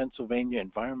Southwest Pennsylvania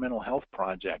Environmental Health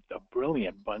Project, a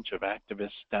brilliant bunch of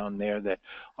activists down there that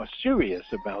are serious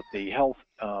about the health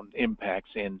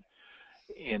impacts in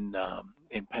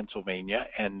Pennsylvania,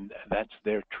 and that's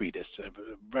their treatise, a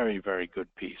very, very good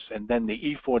piece. And then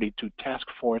the E42 Task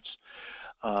Force,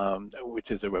 which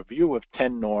is a review of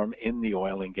 10 norm in the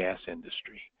oil and gas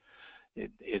industry.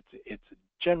 It's a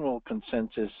general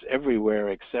consensus everywhere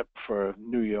except for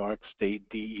New York State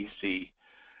DEC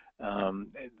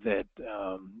that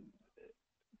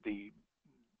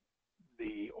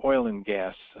the oil and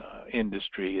gas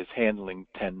industry is handling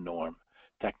 10 norm,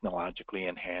 technologically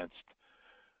enhanced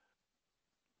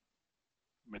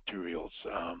materials,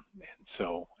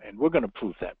 and we're going to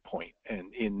prove that point.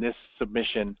 And in this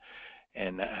submission,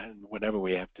 and whatever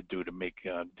we have to do to make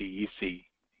DEC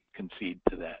concede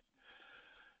to that.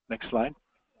 Next slide.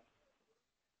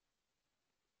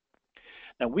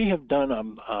 Now we have done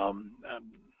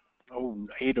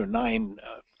 8 or 9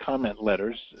 comment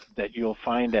letters that you'll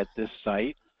find at this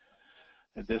site,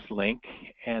 at this link,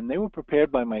 and they were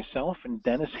prepared by myself and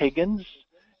Dennis Higgins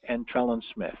and Trellin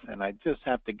Smith, and I just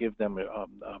have to give them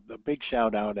a big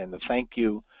shout out and a thank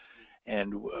you.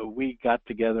 And we got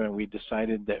together and we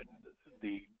decided that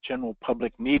the general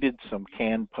public needed some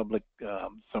canned public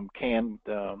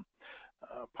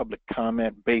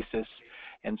comment basis,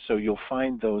 and so you'll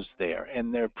find those there,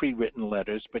 and they're pre-written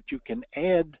letters, but you can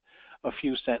add a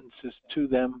few sentences to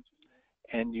them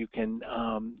and you can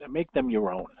make them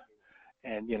your own.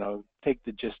 and take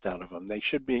the gist out of them. You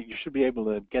should be able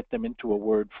to get them into a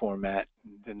Word format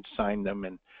and then sign them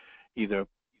and either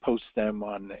post them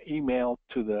on email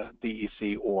to the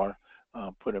DEC or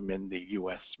put them in the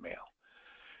U.S. mail.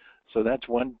 So that's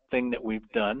one thing that we've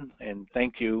done, and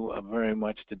thank you very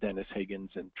much to Dennis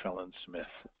Higgins and Trellin Smith.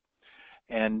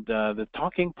 And the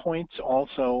talking points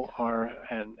also are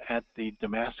at the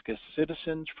Damascus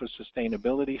Citizens for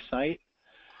Sustainability site,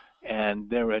 and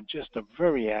they're just a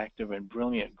very active and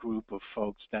brilliant group of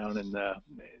folks down in the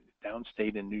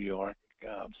downstate in New York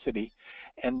City,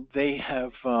 and they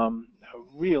have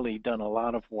really done a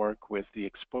lot of work with the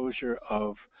exposure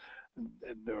of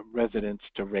the residents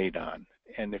to radon.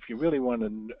 And if you really want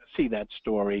to see that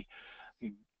story,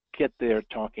 get their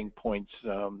talking points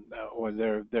or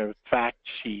their fact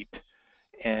sheet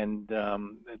and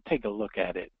take a look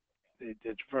at it.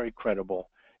 It's very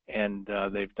credible, and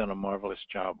they've done a marvelous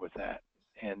job with that.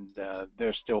 And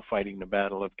they're still fighting the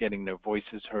battle of getting their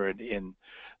voices heard in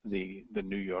the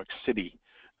New York City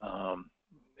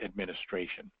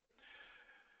administration.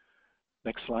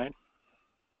 Next slide.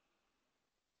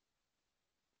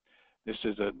 This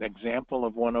is an example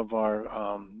of one of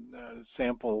our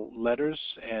sample letters,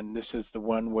 and this is the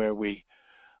one where we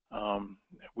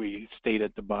state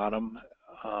at the bottom,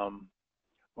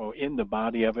 or in the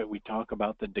body of it, we talk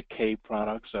about the decay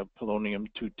products of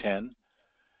polonium-210.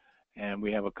 And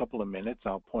we have a couple of minutes.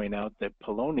 I'll point out that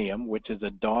polonium, which is a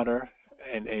daughter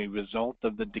and a result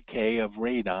of the decay of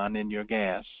radon in your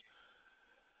gas,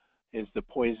 is the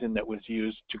poison that was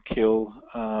used to kill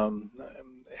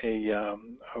a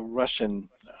Russian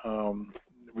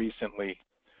recently.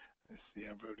 Let's see,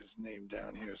 I wrote his name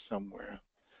down here somewhere.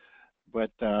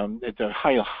 But it's a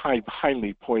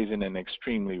highly poison and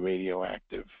extremely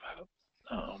radioactive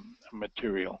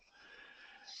material.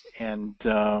 And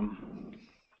down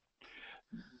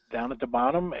at the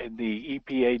bottom, the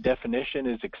EPA definition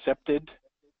is accepted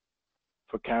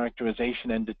for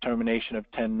characterization and determination of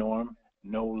 10 norm.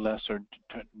 No lesser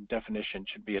definition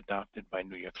should be adopted by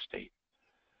New York State.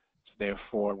 It's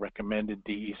therefore recommended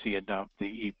DEC adopt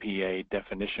the EPA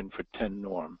definition for 10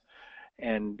 norm.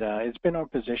 And it's been our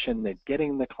position that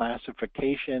getting the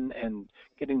classification and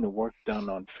getting the work done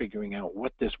on figuring out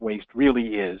what this waste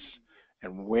really is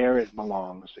and where it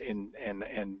belongs and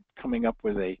coming up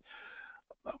with a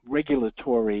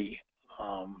regulatory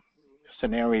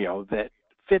scenario that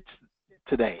fits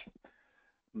today,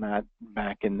 not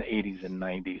back in the 80s and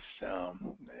 90s,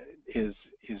 is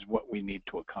what we need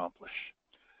to accomplish.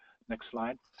 Next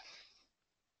slide.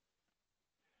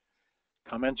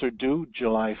 Comments are due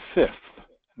July 5th.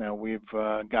 Now we've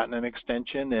gotten an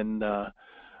extension, and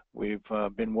we've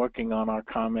been working on our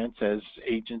comments as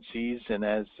agencies and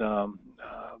as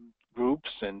groups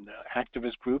and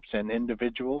activist groups and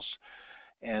individuals.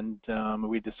 And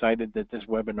we decided that this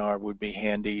webinar would be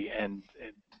handy, and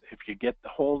if you get the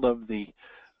hold of the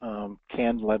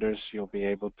canned letters, you'll be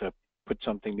able to put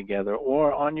something together,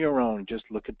 or on your own, just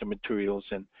look at the materials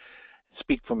and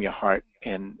speak from your heart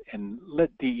and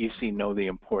let DEC know the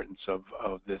importance of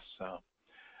this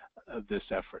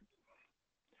effort.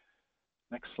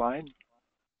 Next slide.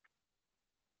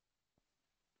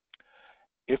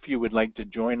 If you would like to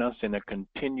join us in a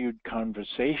continued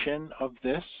conversation of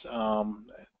this,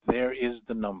 there is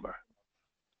the number,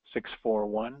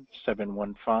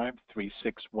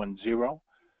 641-715-3610,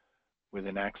 with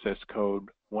an access code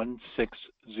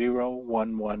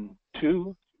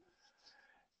 160112,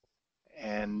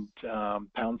 and #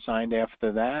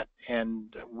 after that,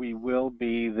 and we will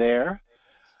be there.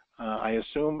 I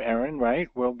assume, Erin, right?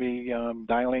 We'll be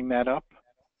dialing that up?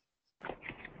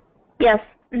 Yes.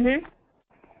 Mm-hmm.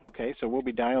 Okay, so we'll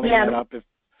be dialing that up.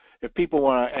 If people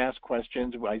want to ask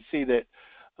questions, I see that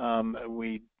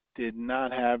we did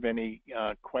not have any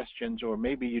questions, or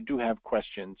maybe you do have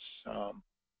questions.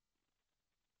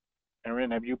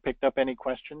 Erin, have you picked up any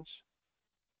questions?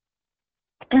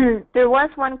 There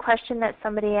was one question that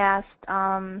somebody asked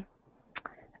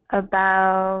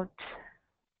about,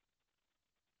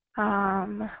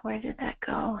 where did that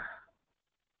go?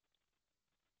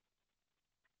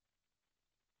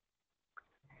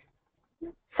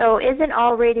 So isn't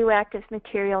all radioactive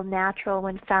material natural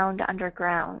when found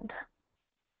underground?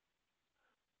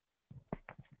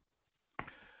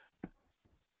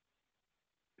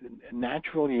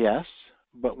 Natural, yes,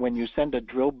 but when you send a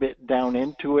drill bit down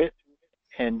into it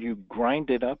and you grind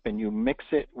it up and you mix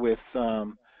it with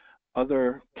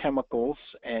other chemicals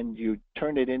and you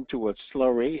turn it into a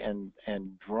slurry and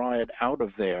draw it out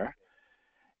of there,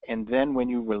 and then when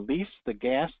you release the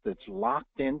gas that's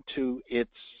locked into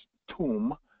its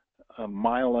tomb a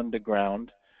mile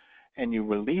underground and you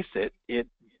release it, it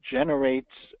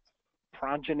generates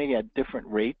progeny at different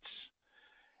rates,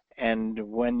 and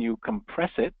when you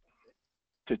compress it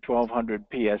to 1200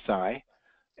 psi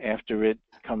after it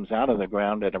comes out of the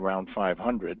ground at around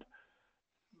 500.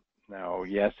 Now,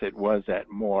 yes, it was at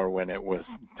more when it was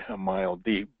a mile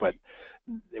deep, but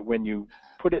when you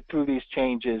put it through these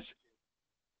changes,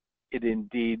 it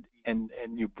indeed, and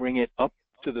you bring it up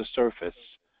to the surface,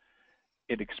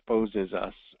 it exposes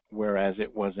us, whereas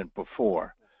it wasn't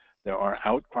before. There are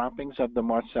outcroppings of the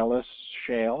Marcellus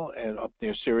shale up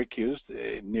near Syracuse,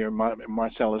 near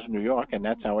Marcellus, New York, and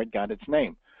that's how it got its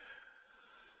name.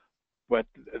 But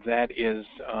that is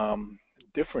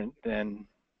different than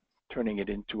turning it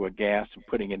into a gas and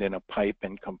putting it in a pipe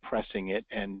and compressing it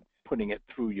and putting it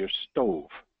through your stove.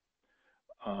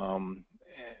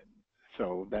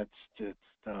 So that's just.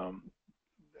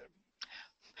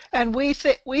 And we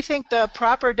think the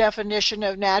proper definition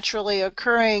of naturally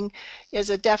occurring is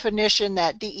a definition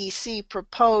that DEC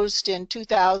proposed in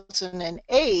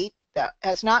 2008 that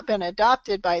has not been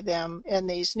adopted by them in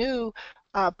these new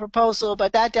proposal,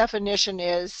 but that definition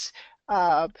is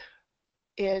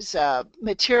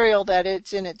material that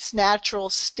it's in its natural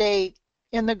state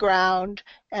in the ground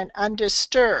and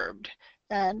undisturbed,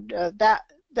 and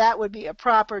that would be a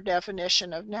proper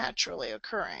definition of naturally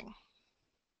occurring.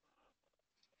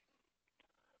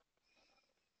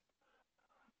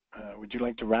 Would you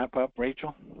like to wrap up,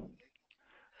 Rachel?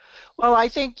 Well, I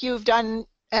think you've done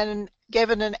and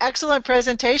given an excellent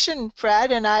presentation,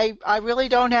 Fred, and I really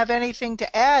don't have anything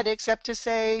to add except to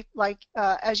say, like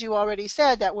as you already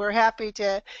said, that we're happy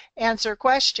to answer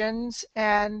questions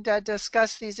and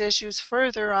discuss these issues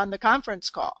further on the conference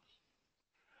call.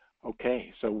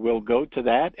 Okay, so we'll go to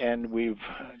that, and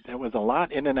there was a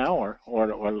lot in an hour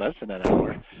or less than an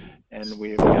hour, and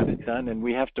we've got it done, and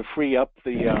we have to free up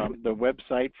the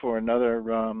website for another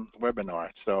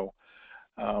webinar. So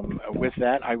with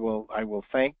that, I will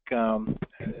thank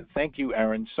you,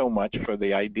 Aaron, so much for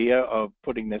the idea of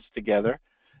putting this together,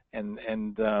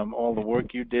 and all the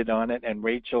work you did on it. And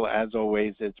Rachel, as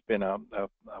always, it's been a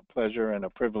pleasure and a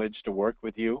privilege to work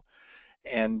with you,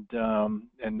 and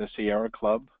the Sierra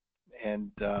Club.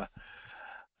 And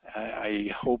I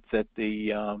hope that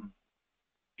the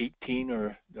 18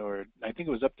 or I think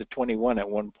it was up to 21 at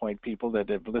one point people that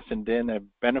have listened in have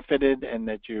benefited, and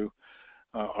that you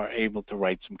are able to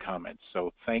write some comments.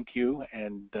 So thank you.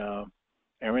 And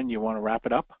Erin, you want to wrap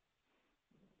it up?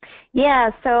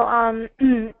 Yeah. So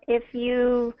if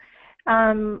you're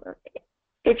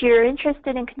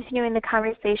interested in continuing the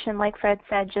conversation, like Fred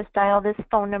said, just dial this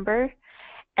phone number,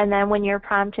 and then when you're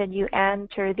prompted, you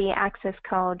enter the access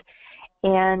code.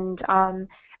 And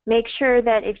make sure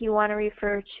that if you want to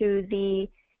refer to the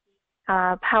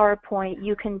PowerPoint,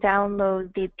 you can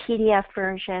download the PDF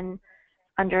version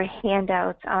under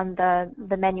handouts on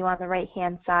the menu on the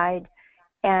right-hand side.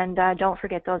 And don't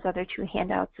forget those other two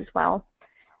handouts as well.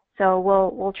 So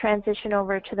we'll transition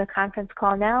over to the conference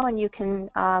call now, and you can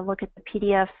look at the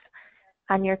PDF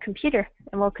on your computer,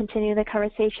 and we'll continue the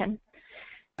conversation.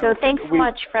 So thanks so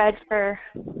much, Fred, for...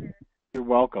 You're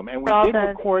welcome. And we did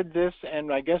record this,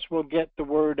 and I guess we'll get the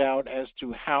word out as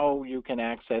to how you can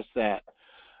access that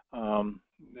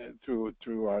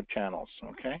through our channels,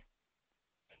 okay?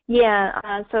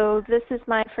 Yeah, so this is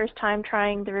my first time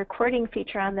trying the recording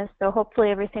feature on this, so hopefully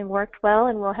everything worked well,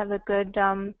 and we'll have a good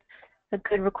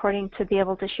recording to be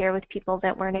able to share with people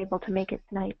that weren't able to make it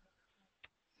tonight.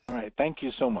 All right, thank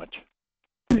you so much.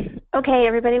 Okay,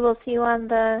 everybody, we'll see you on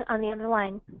the other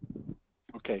line.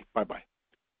 Okay, bye-bye.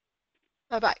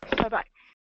 Bye-bye. Bye-bye.